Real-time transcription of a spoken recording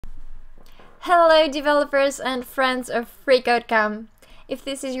Hello developers and friends of FreeCodeCamp. If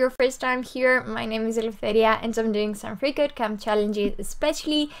this is your first time here, my name is Eleftheria and I'm doing some FreeCodeCamp challenges,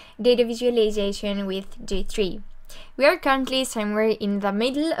 especially data visualization with D3. We are currently somewhere in the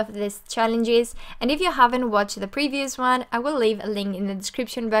middle of these challenges, and if you haven't watched the previous one, I will leave a link in the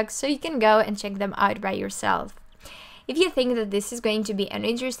description box so you can go and check them out by yourself. If you think that this is going to be an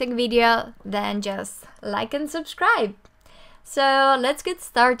interesting video, then just like and subscribe. So let's get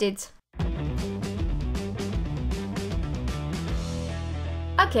started.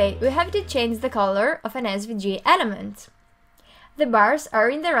 Okay, we have to change the color of an SVG element. The bars are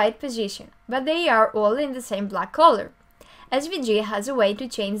in the right position, but they are all in the same black color. SVG has a way to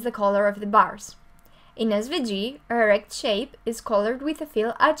change the color of the bars. In SVG, a rect shape is colored with the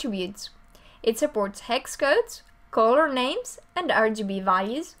fill attributes. It supports hex codes, color names, and RGB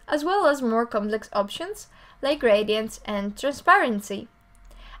values, as well as more complex options like gradients and transparency.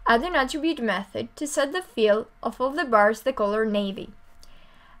 Add an attribute method to set the fill of all the bars the color navy.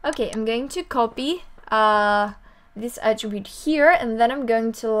 Okay, I'm going to copy this attribute here, and then I'm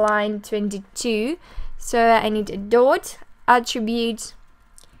going to line 22. So I need a dot attribute,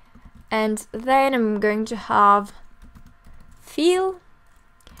 and then I'm going to have fill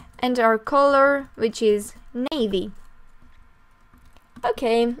and our color, which is navy.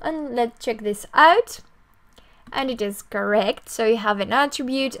 Okay, and let's check this out. And it is correct. So you have an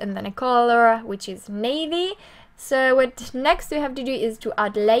attribute and then a color, which is navy. So what next we have to do is to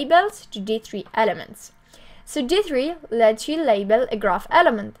add labels to D3 elements. So D3 lets you label a graph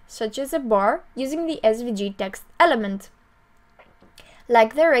element, such as a bar, using the SVG text element.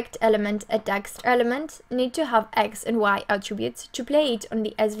 Like the rect element, a text element needs to have X and Y attributes to play it on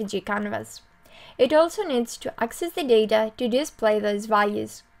the SVG canvas. It also needs to access the data to display those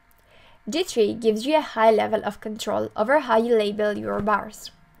values. D3 gives you a high level of control over how you label your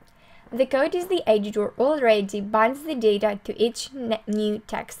bars. The code is the editor already binds the data to each new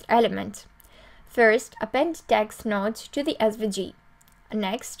text element. First, append text nodes to the SVG.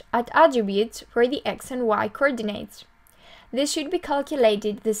 Next, add attributes for the X and Y coordinates. This should be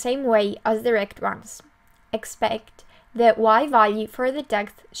calculated the same way as the rect ones. Expect the Y value for the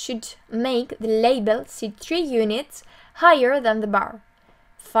text should make the label sit 3 units higher than the bar.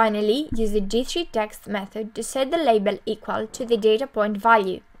 Finally, use the D3 text method to set the label equal to the data point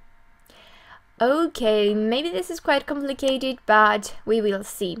value. Okay, maybe this is quite complicated, but we will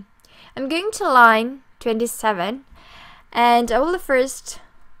see. I'm going to line 27, and I will first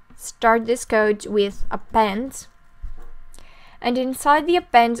start this code with append. And inside the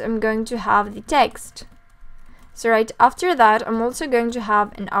append, I'm going to have the text. So right after that, I'm also going to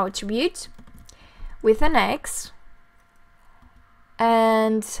have an attribute with an X.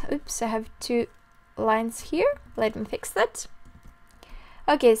 And, oops, I have 2 lines here. Let me fix that.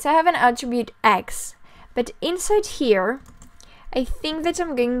 Okay, so I have an attribute X, but inside here, I think that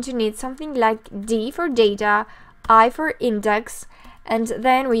I'm going to need something like D for data, I for index, and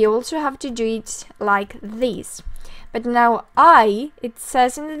then we also have to do it like this. But now I, it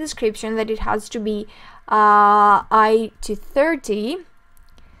says in the description that it has to be I to 30.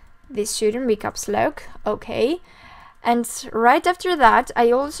 This shouldn't be caps lock, okay. And right after that,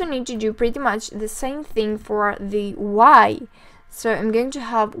 I also need to do pretty much the same thing for the Y. So I'm going to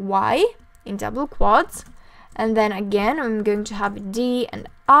have Y in double quotes, and then again I'm going to have D and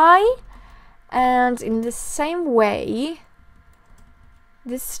I, and in the same way,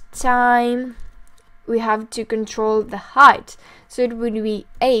 this time we have to control the height. So it would be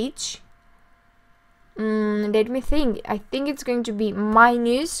H, let me think, I think it's going to be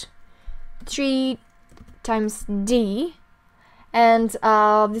minus 3 times D, and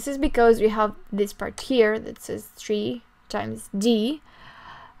this is because we have this part here that says 3 times D.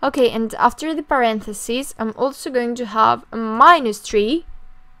 Okay, and after the parentheses, I'm also going to have a minus 3.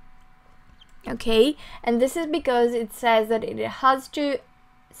 Okay, and this is because it says that it has to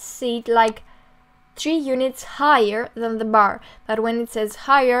sit like 3 units higher than the bar. But when it says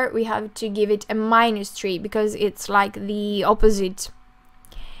higher, we have to give it a minus 3 because it's like the opposite.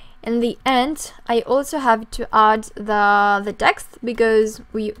 In the end, I also have to add the text, because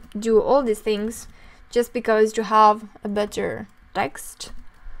we do all these things just because to have a better text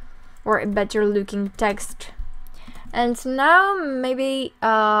or a better looking text. And now maybe,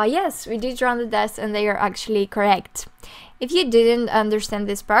 yes, we did run the tests and they are actually correct. If you didn't understand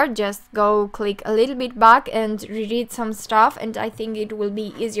this part, just go click a little bit back and reread some stuff, and I think it will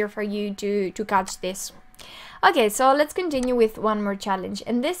be easier for you to catch this. Okay, so let's continue with one more challenge,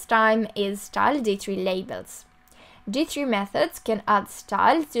 and this time is style D3 labels. D3 methods can add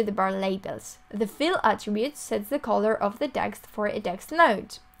styles to the bar labels. The fill attribute sets the color of the text for a text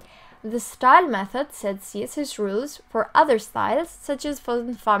node. The style method sets CSS rules for other styles such as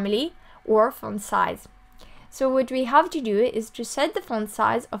font family or font size. So what we have to do is to set the font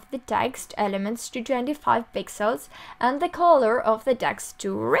size of the text elements to 25 pixels and the color of the text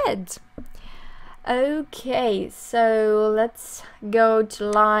to red. Okay, so let's go to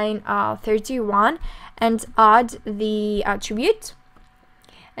line 31 and add the attribute.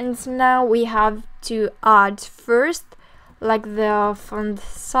 And now we have to add first like the font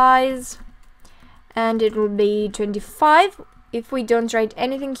size, and it will be 25. If we don't write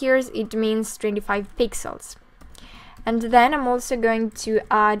anything here, it means 25 pixels. And then I'm also going to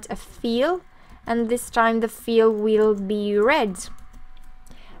add a fill, and this time the fill will be red.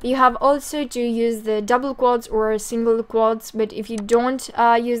 You have also to use the double quotes or single quotes, but if you don't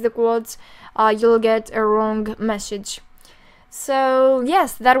use the quotes, you'll get a wrong message. So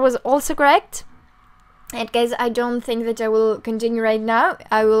yes, that was also correct. And guys, I don't think that I will continue right now.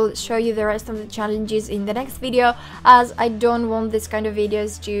 I will show you the rest of the challenges in the next video, as I don't want this kind of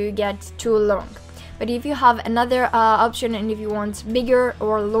videos to get too long. But if you have another option, and if you want bigger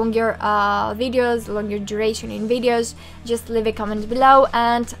or longer videos, longer duration in videos, just leave a comment below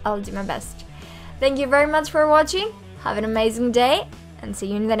and I'll do my best. Thank you very much for watching. Have an amazing day and see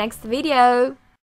you in the next video.